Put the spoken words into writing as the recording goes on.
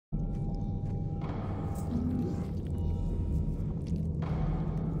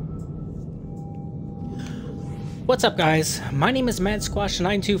What's up, guys? My name is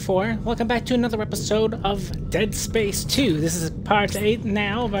MadSquash924. Welcome back to another episode of Dead Space 2. This is part 8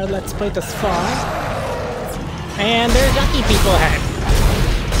 now of our Let's Play thus far. And there's yucky people ahead.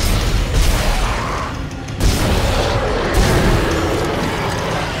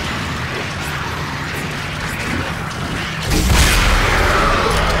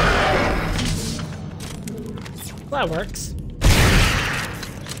 Well, that works.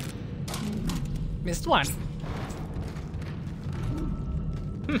 Missed one.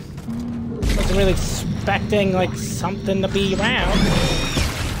 Wasn't really expecting, like, something to be around.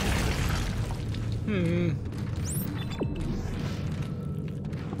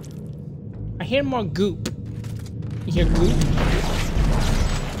 I hear more goop. You hear goop?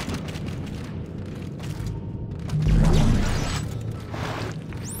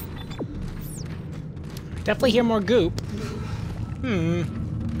 Definitely hear more goop.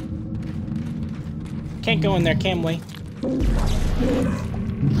 Can't go in there, can we?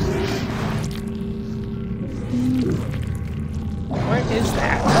 Where is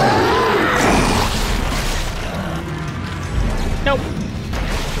that? Nope.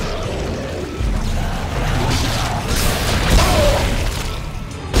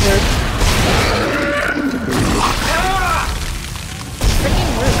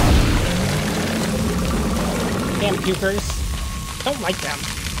 Freaking rude. Damn pukers. Don't like them.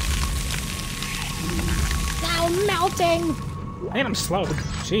 Now I'm melting. Man, I'm slowed.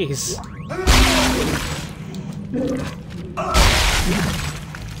 Jeez.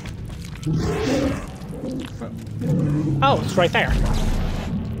 Oh, it's right there.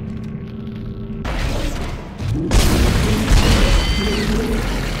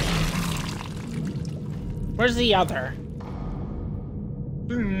 Where's the other?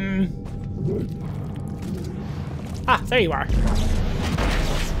 Ah, there you are.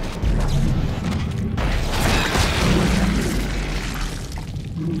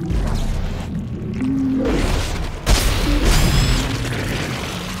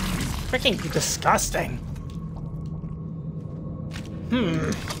 Freaking disgusting.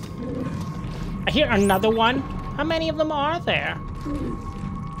 I hear another one. How many of them are there?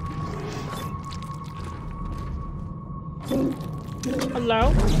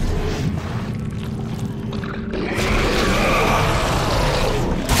 Hello?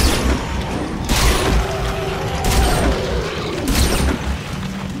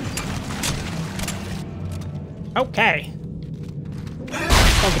 Okay.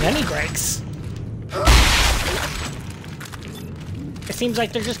 Don't get any breaks. It seems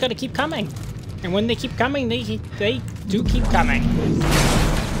like they're just gonna keep coming. And when they keep coming, they do keep coming.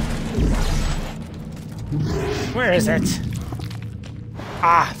 Where is it?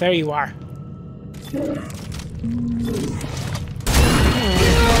 Ah, there you are.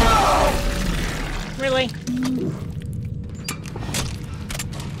 Really?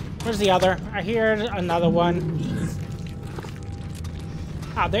 Where's the other? I hear another one.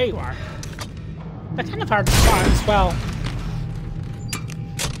 Ah, there you are. They're kind of hard to spot as well.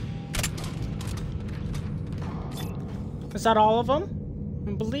 Is that all of them?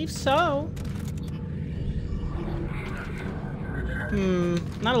 I believe so.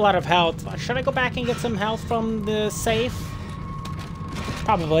 Not a lot of health. Should I go back and get some health from the safe?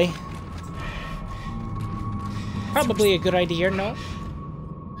 Probably. Probably a good idea, no?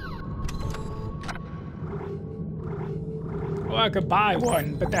 Well, I could buy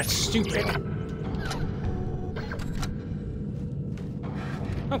one, but that's stupid.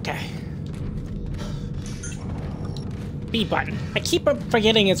 Okay. B button. I keep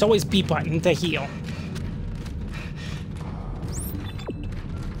forgetting it's always B button to heal.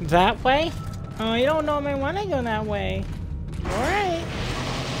 That way? Oh, you don't normally want to go that way. Alright.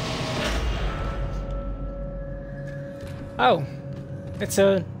 Oh. It's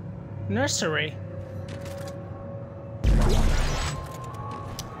a nursery.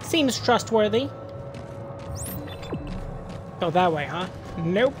 Seems trustworthy. Go that way, huh?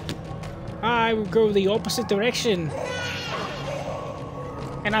 Nope. I will go the opposite direction.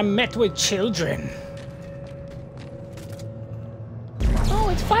 And I'm met with children. Oh,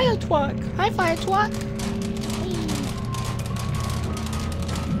 it's Fire Truck. Hi, Fire Truck.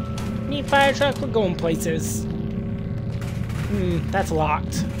 Need Fire Truck, we're going places. That's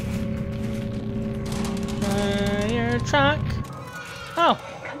locked. Fire Truck. Oh.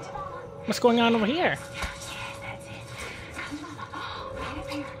 What's going on over here?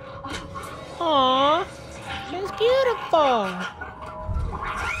 Aww, it's beautiful.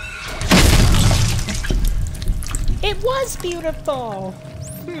 It was beautiful.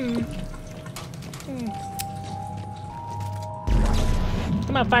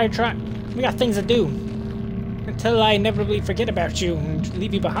 Come on, fire truck. We got things to do. Until I inevitably forget about you and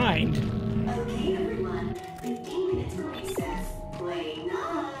leave you behind. Okay, everyone. 15 minutes for recess. Play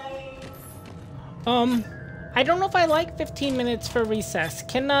nice. I don't know if I like 15 minutes for recess.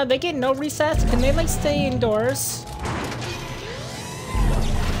 Can they get no recess? Can they like stay indoors?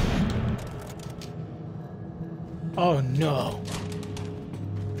 Oh no.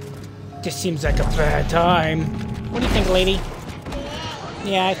 This seems like a bad time. What do you think, lady?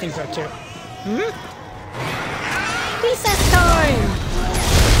 Yeah, I think so too. Recess time!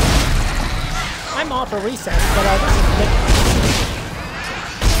 I'm all for recess, but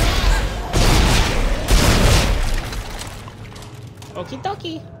okie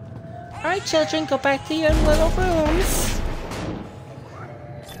dokie. Alright, children, go back to your little rooms.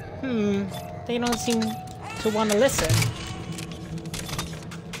 They don't seem to want to listen.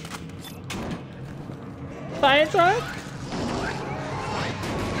 Fire truck?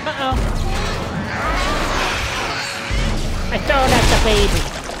 Uh-oh. I throw it at the baby.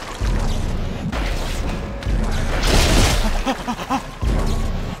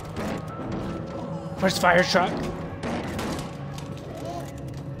 Where's fire truck?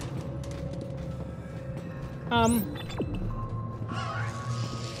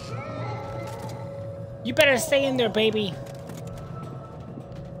 You better stay in there, baby.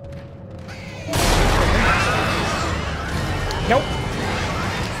 Nope.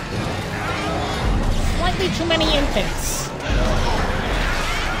 Slightly too many infants.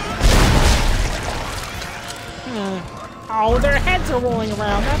 Oh, their heads are rolling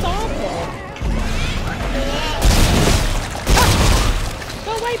around. That's awful. Ah!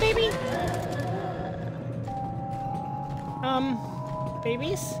 Go away, baby.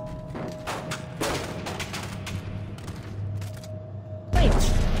 Babies? Wait.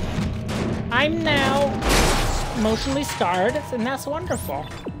 I'm now emotionally scarred, and that's wonderful.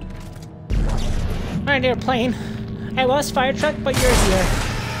 Alright, airplane. I lost fire truck, but you're here.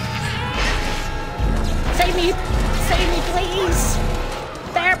 Save me! Save me, please!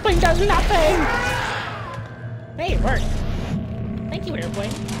 The airplane does nothing! Hey, it worked. Thank you,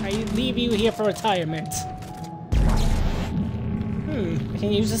 airplane. I leave you here for retirement. I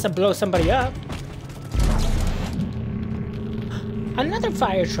can use this to blow somebody up. Another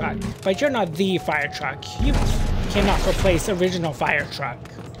fire truck, but you're not the fire truck. You cannot replace original fire truck.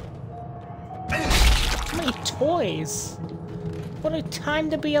 How many toys? What a time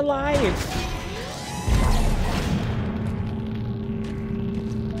to be alive.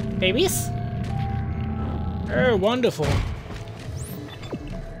 Babies? Oh, wonderful.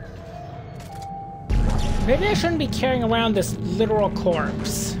 Maybe I shouldn't be carrying around this literal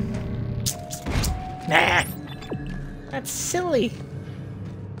corpse. Nah. That's silly.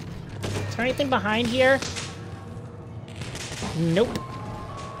 Is there anything behind here? Nope.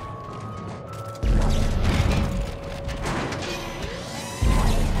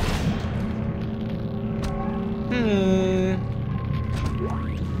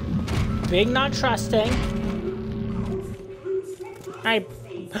 Big not trusting. Alright.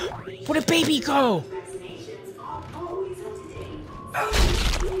 Where'd the baby go?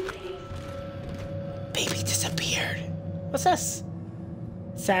 Baby disappeared. What's this?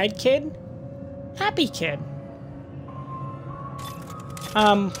 Sad kid? Happy kid?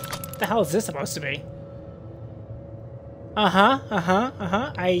 The hell is this supposed to be?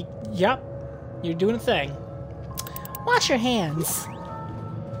 Yep. You're doing a thing. Wash your hands.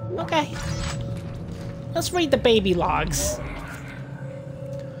 Okay. Let's read the baby logs.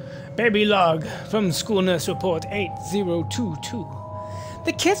 Baby log from School Nurse Report 8022.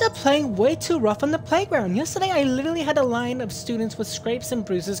 The kids are playing way too rough on the playground. Yesterday, I literally had a line of students with scrapes and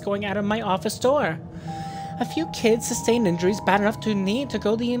bruises going out of my office door. A few kids sustained injuries bad enough to need to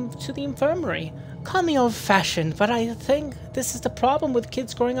go to the infirmary. Call me old-fashioned, but I think this is the problem with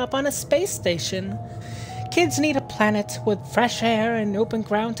kids growing up on a space station. Kids need a planet with fresh air and open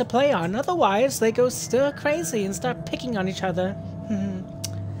ground to play on. Otherwise, they go stir crazy and start picking on each other.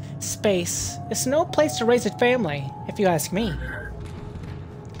 Space. It's no place to raise a family, if you ask me.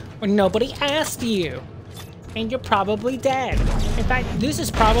 Or nobody asked you. And you're probably dead. In fact, this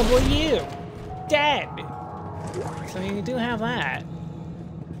is probably you. Dead. So you do have that.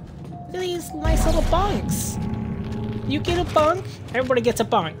 Look at these nice little bunks. You get a bunk, everybody gets a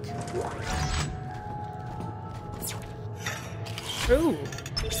bunk. Ooh.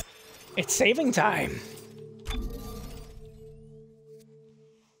 It's saving time.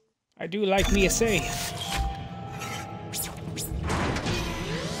 I do like me a save.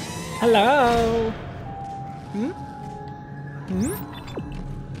 Hello?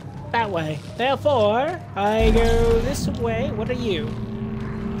 That way. Therefore, I go this way. What are you?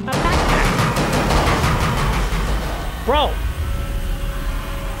 A backpack. Bro!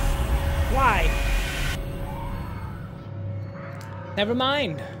 Why? Never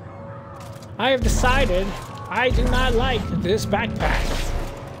mind. I have decided I do not like this backpack.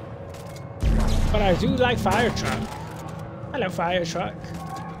 But I do like fire truck. Hello, fire truck.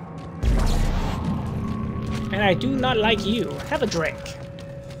 And I do not like you. Have a drink.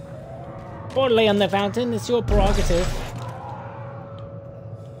 Or lay on the fountain. It's your prerogative.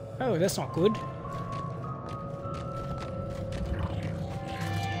 Oh, that's not good.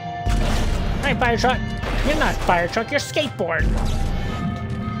 Alright, fire truck. You're not fire truck, you're skateboard.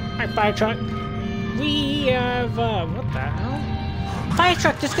 Alright, fire truck. We have, what the hell? Fire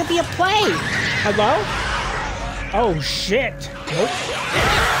truck, there's gonna be a play! Hello? Oh, shit. Nope.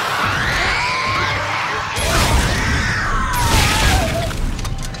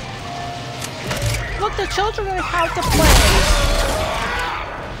 Look, the children are how to play!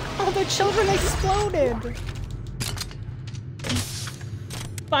 Oh, the children exploded!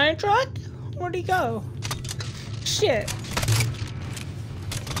 Fire truck? Where'd he go? Shit.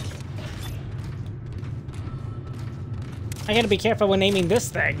 I gotta be careful when aiming this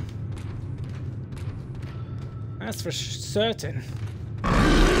thing. That's for certain.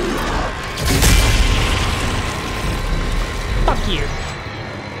 Fuck you.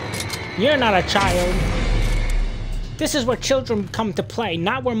 You're not a child. This is where children come to play,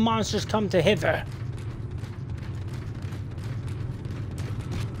 not where monsters come to hither.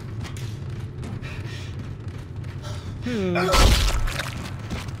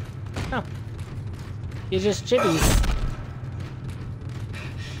 Oh. You're just chibbies.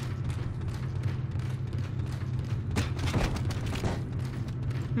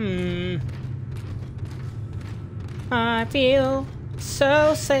 I feel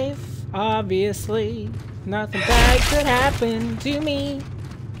so safe, obviously. Nothing bad could happen to me.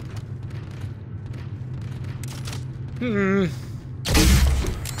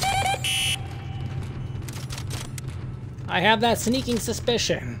 I have that sneaking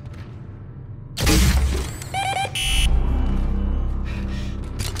suspicion.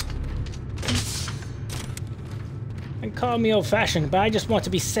 And call me old-fashioned, but I just want to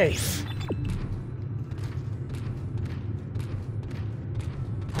be safe.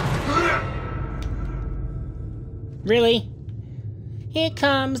 Really? Here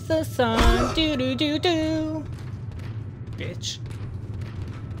comes the sun, do-do-do-do. Bitch.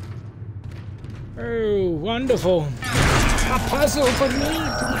 Oh, wonderful. A puzzle for me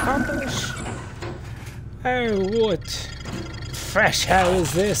to accomplish. Oh, what fresh hell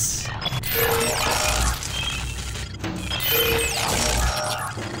is this?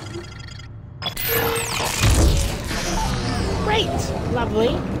 Great!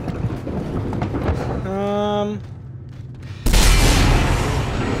 Lovely.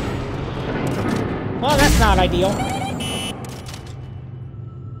 Well, that's not ideal.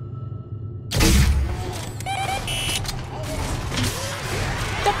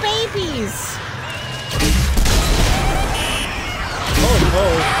 The babies! Oh no.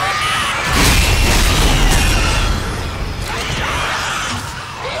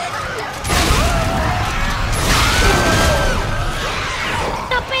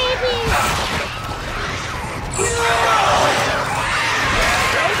 The babies!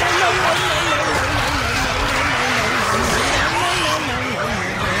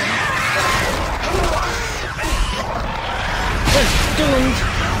 Doomed.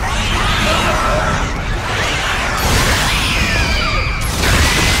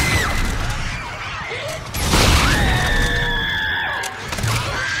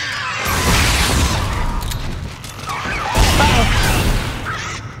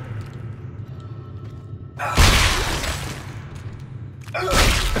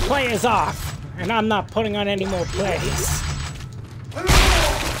 The play is off, and I'm not putting on any more plays.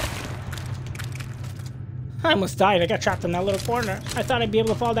 I almost died. I got trapped in that little corner. I thought I'd be able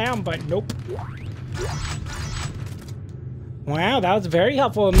to fall down, but nope. Wow, that was very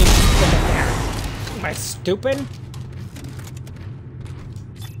helpful of me. Am I stupid?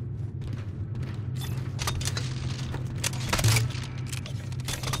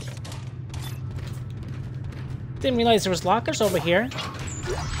 Didn't realize there was lockers over here.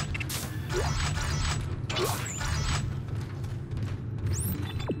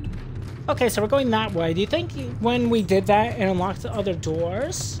 Okay, so we're going that way. Do you think when we did that, it unlocked the other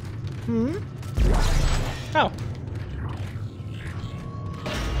doors? Oh.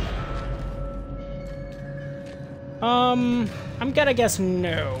 I'm gonna guess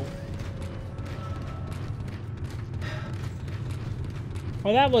no.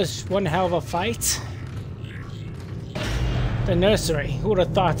 Well, that was one hell of a fight. The nursery. Who would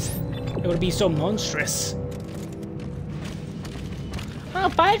have thought it would be so monstrous? Oh,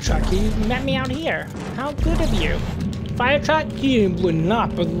 fire truck, you met me out here. How good of you. Fire truck, you would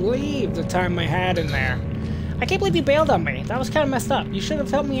not believe the time I had in there. I can't believe you bailed on me. That was kind of messed up. You should have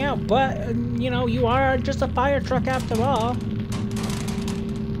helped me out, but, you know, you are just a fire truck after all.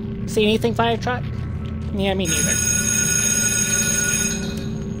 See anything, fire truck? Yeah, me neither.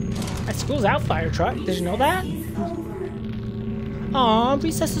 At school's out, fire truck. Did you know that? Aw,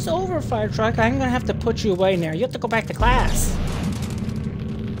 recess is over, fire truck. I'm gonna have to put you away now. You have to go back to class.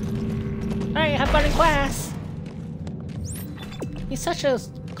 Alright, have fun in class. He's such a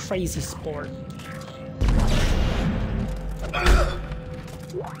crazy sport.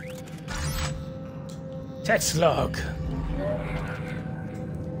 Text log.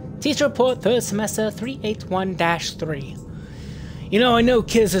 Teacher report, third semester 381-3. You know, I know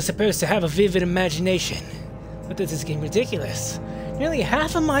kids are supposed to have a vivid imagination, but this is getting ridiculous. Nearly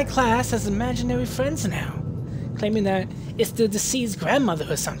half of my class has imaginary friends now, claiming that it's the deceased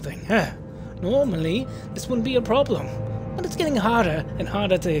grandmother or something. Normally, this wouldn't be a problem, but it's getting harder and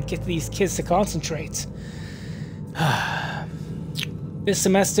harder to get these kids to concentrate. This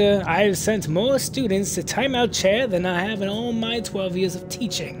semester, I have sent more students to timeout chair than I have in all my 12 years of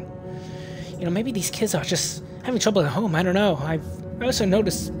teaching. You know, maybe these kids are just having trouble at home, I don't know. I've also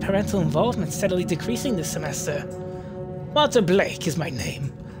noticed parental involvement steadily decreasing this semester. Walter Blake is my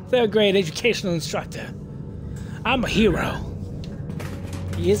name, third grade educational instructor. I'm a hero.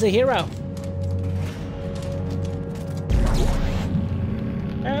 He is a hero.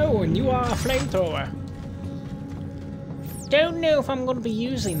 Oh, and you are a flamethrower. Don't know if I'm going to be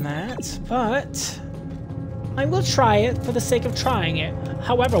using that, but I will try it for the sake of trying it.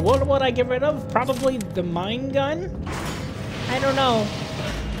 However, what would I get rid of? Probably the mine gun? I don't know.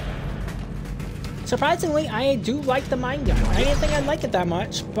 Surprisingly, I do like the mine gun. I didn't think I'd like it that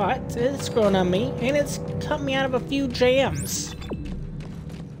much, but it's grown on me, and it's cut me out of a few jams.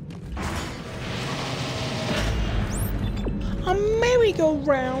 A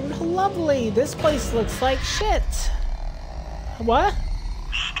merry-go-round! Lovely! This place looks like shit! What?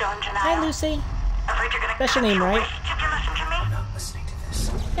 Hi, Lucy. That's your name, right? I'm not listening to this.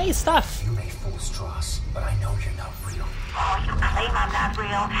 Hey, Stuff. You may fool Strauss, but I know you're not real. Oh, you claim I'm not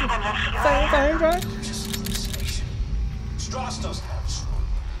real, and yet here I am. You're just a hallucination. Strauss knows how to destroy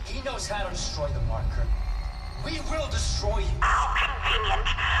you. He knows how to destroy the marker. We will destroy you. How convenient.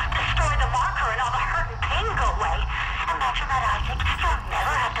 Destroy the marker and all the hurt and pain go away. Imagine that, Isaac. You'll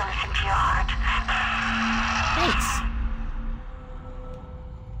never have to listen to your heart. Thanks.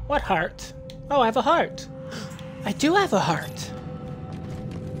 What heart? Oh, I have a heart. I do have a heart.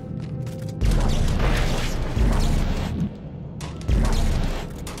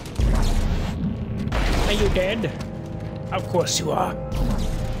 Are you dead? Of course you are.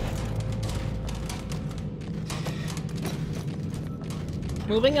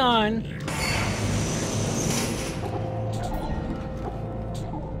 Moving on.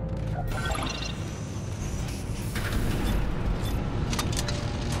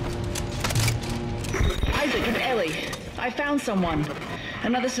 Isaac, it's Ellie. I found someone.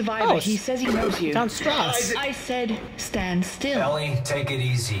 Another survivor. Oh, he says he knows you. Found Strauss. I said, stand still. Ellie, take it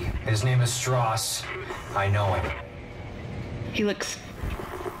easy. His name is Strauss. I know him. He looks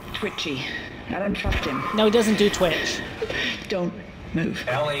twitchy. I don't trust him. No, he doesn't do Twitch. Don't move.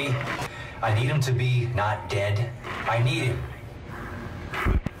 Ellie, I need him to be not dead. I need him.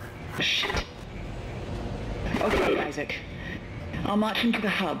 Shit. Okay, Isaac. I'll march him to the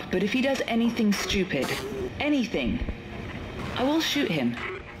hub, but if he does anything stupid, anything, I will shoot him.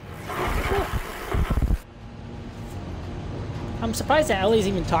 I'm surprised that Ellie's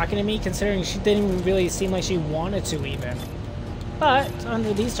even talking to me, considering she didn't really seem like she wanted to even. But,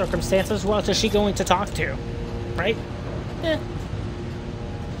 under these circumstances, who else is she going to talk to? Right? Yeah.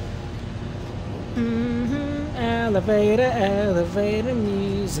 Elevator, elevator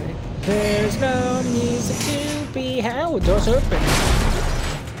music. There's no music to be had. Oh, doors open.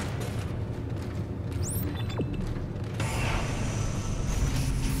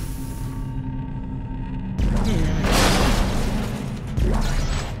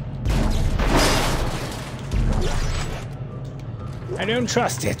 I don't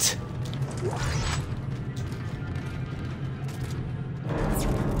trust it.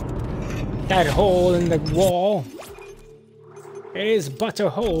 That hole in the wall. It is but a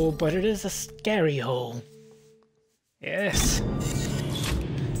hole, but it is a scary hole. Yes.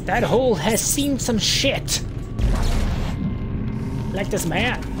 That hole has seen some shit. Like this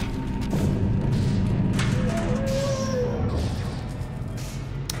man.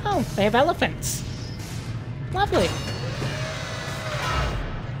 Oh, they have elephants. Lovely.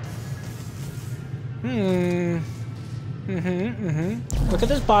 Look at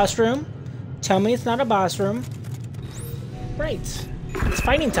this boss room. Tell me it's not a boss room. Great. It's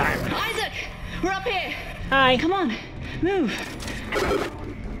fighting time. Isaac! We're up here! Hi. Come on, move.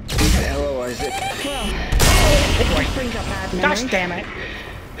 Hello, Isaac. Well, it brings up bad memories. Gosh damn it.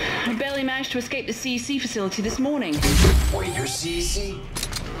 I barely managed to escape the CEC facility this morning. Wait, you're CEC?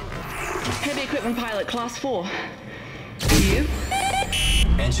 Heavy equipment pilot, class 4. You?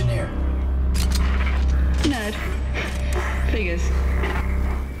 Engineer. Nerd. Figures.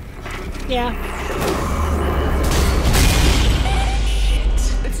 Yeah.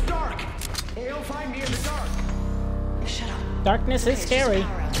 It's dark. You'll find me in the dark. Shut up. Darkness is scary. You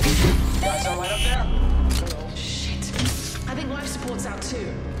guys all right up there? Shit. I think life support's out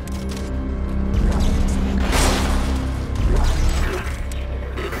too.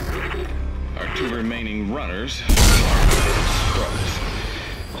 Our 2 remaining runners struggles.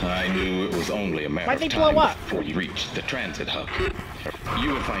 I knew it was only a matter Why'd of they time blow up? before you reached the transit hub.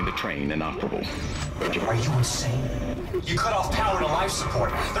 You would find the train inoperable. Are you insane? You cut off power to life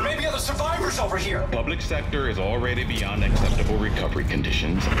support. There may be other survivors over here. Public sector is already beyond acceptable recovery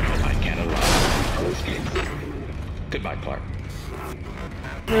conditions. I can't allow it to escape. Goodbye, Clark.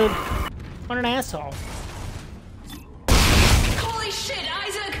 Rude. What an asshole. Holy shit,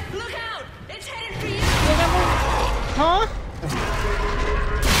 Isaac! Look out! It's headed for you! Huh?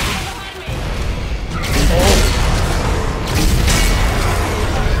 Behind me!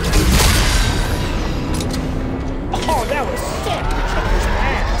 Oh, that was sick. Kicked his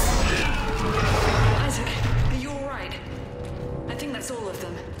ass. Isaac, are you alright? I think that's all of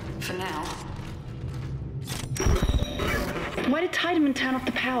them. For now. Why did Tiedemann turn off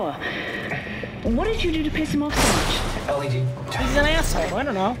the power? What did you do to piss him off so much? LED. He's an asshole. I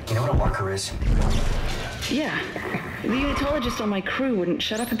don't know. You know what a marker is? Yeah. The unitologist on my crew wouldn't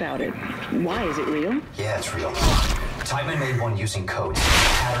shut up about it. Why? Is it real? Yeah, it's real. Tiedemann made one using code.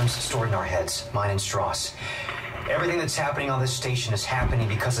 Patterns stored in our heads, mine and Strauss. Everything that's happening on this station is happening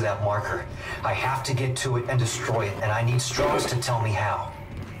because of that marker. I have to get to it and destroy it, and I need Strauss to tell me how.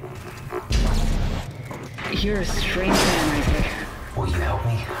 You're a strange man, Isaac. Will you help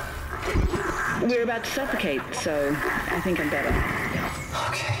me? We're about to suffocate, so I think I'm better.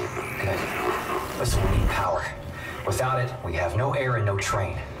 Okay, good. Listen, we need power. Without it, we have no air and no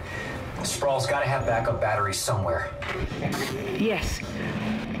train. Sprawl's gotta have backup batteries somewhere. Yes.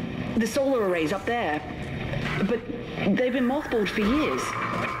 The solar array's up there. But they've been mothballed for years.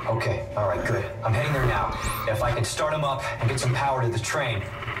 Okay, alright, good. I'm heading there now. If I can start them up and get some power to the train.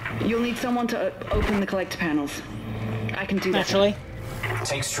 You'll need someone to open the collector panels. I can do that. Naturally.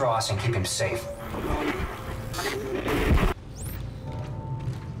 Take Strauss and keep him safe.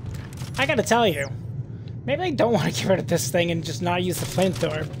 I gotta tell you, maybe I don't want to get rid of this thing and just not use the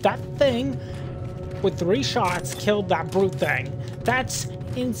flamethrower. That thing, with 3 shots, killed that brute thing. That's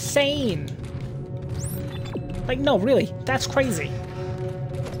insane. Like, no, really, that's crazy.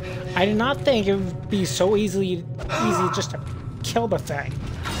 I did not think it would be so easy just to kill the thing.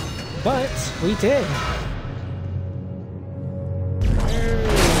 But we did.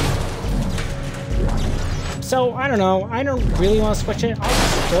 So, I don't know. I don't really want to switch it.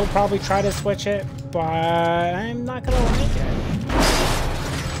 I'll still probably try to switch it, but I'm not going to like it.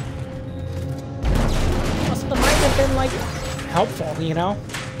 Also, the might have been, like, helpful, you know?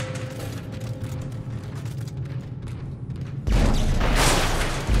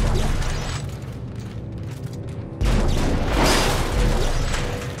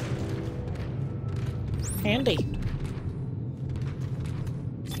 Handy.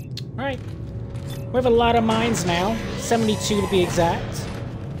 Alright. We have a lot of mines now. 72 to be exact.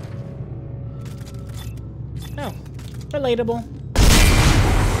 Oh. Relatable.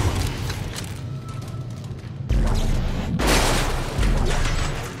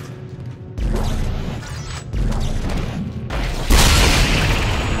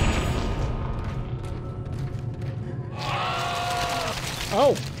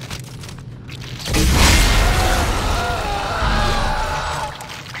 Oh.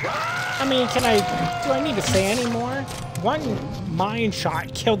 I mean, do I need to say any more? One mine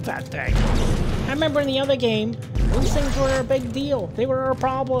shot killed that thing. I remember in the other game, those things were a big deal. They were a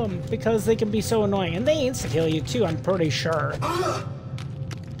problem because they can be so annoying. And they insta-kill you too, I'm pretty sure.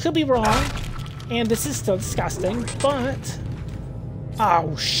 Could be wrong, and this is still disgusting, but...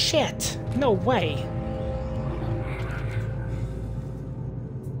 Oh, shit. No way.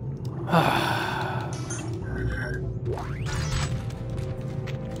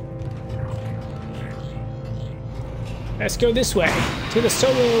 Let's go this way, to the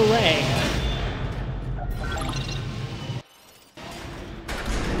solar array.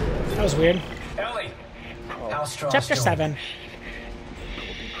 That was weird. Ellie, How's Strauss Chapter doing? 7.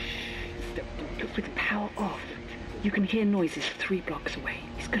 With the power off, you can hear noises 3 blocks away.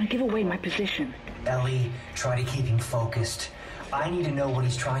 He's gonna give away my position. Ellie, try to keep him focused. I need to know what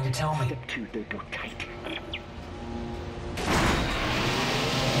he's trying to tell me. Step 2, the door tight.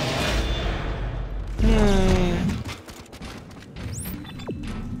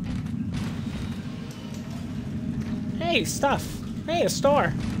 Hey, stuff. Hey, a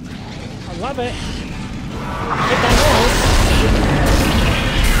store. I love it. Get that noise.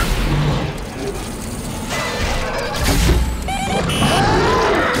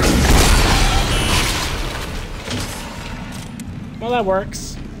 Well, that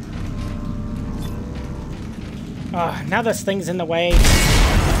works. Now this thing's in the way.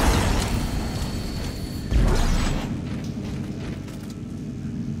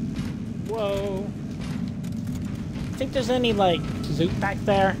 Whoa. Think there's any, like, loot back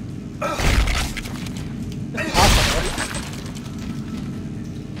there? It's possible.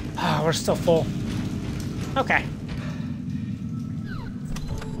 Oh, we're still full. Okay.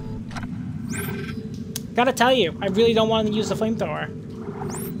 Gotta tell you, I really don't want to use the flamethrower.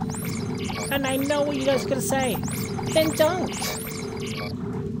 And I know what you guys are gonna say. Then don't.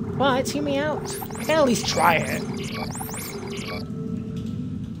 But hear me out. I can at least try it.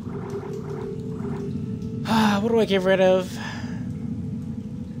 What do I get rid of?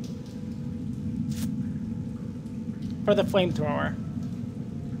 For the flamethrower.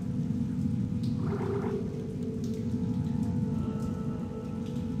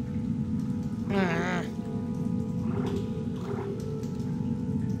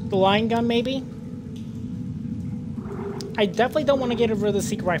 The line gun, maybe? I definitely don't want to get rid of the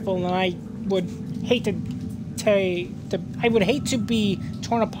secret rifle, and I would hate to I would hate to be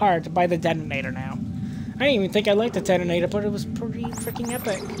torn apart by the detonator now. I didn't even think I liked the detonator, but it was pretty freaking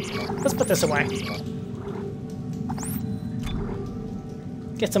epic. Let's put this away.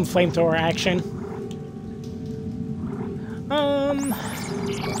 Get some flamethrower action.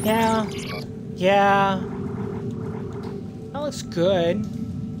 Yeah. That looks good.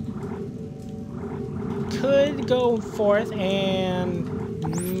 Could go forth and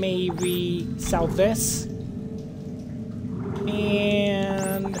maybe sell this.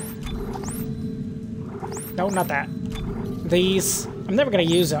 And... no, not that. These. I'm never going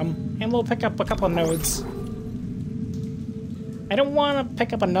to use them. And we'll pick up a couple of nodes. I don't want to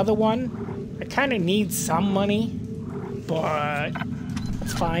pick up another one. I kind of need some money. But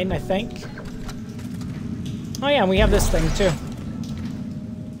that's fine, I think. Oh yeah, and we have this thing too.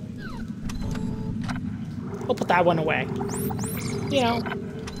 We'll put that one away. You know.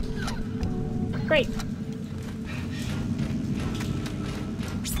 Great.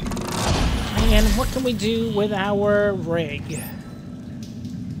 And what can we do with our rig?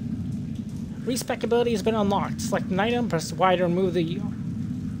 Respec ability has been unlocked. Select an item, press Y to remove the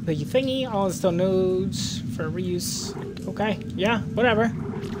thingy. All install nodes for reuse. Okay, yeah, whatever.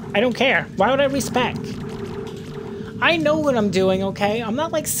 I don't care. Why would I respec? I know what I'm doing, okay? I'm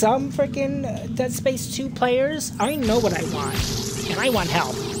not like some freaking Dead Space 2 players. I know what I want. And I want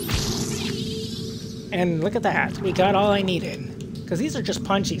help. And look at that. We got all I needed. Because these are just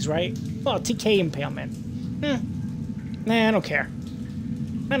punchies, right? Well, TK impalement. Nah, I don't care.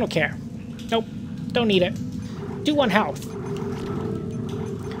 I don't care. Nope. Don't need it. Do 1 health.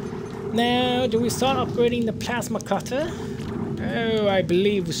 Now, do we start upgrading the plasma cutter? Oh, I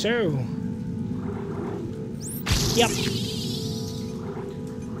believe so. Yep.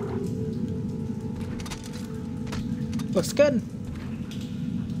 Looks good.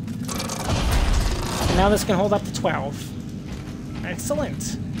 And now this can hold up to 12.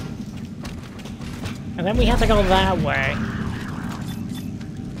 Excellent. And then we have to go that way.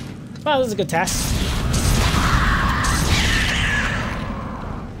 Well, this is a good test.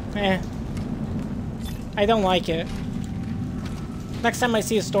 I don't like it. Next time I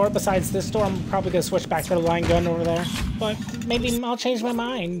see a store besides this store, I'm probably going to switch back to the line gun over there. But maybe I'll change my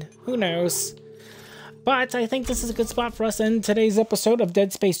mind. Who knows? But I think this is a good spot for us in today's episode of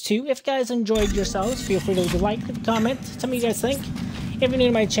Dead Space 2. If you guys enjoyed yourselves, feel free to leave a like, leave a comment, tell me what you guys think. If you're new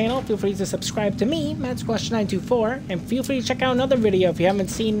to my channel, feel free to subscribe to me, MadsQuestion924, and feel free to check out another video if you haven't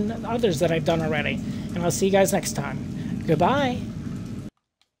seen others that I've done already. And I'll see you guys next time. Goodbye!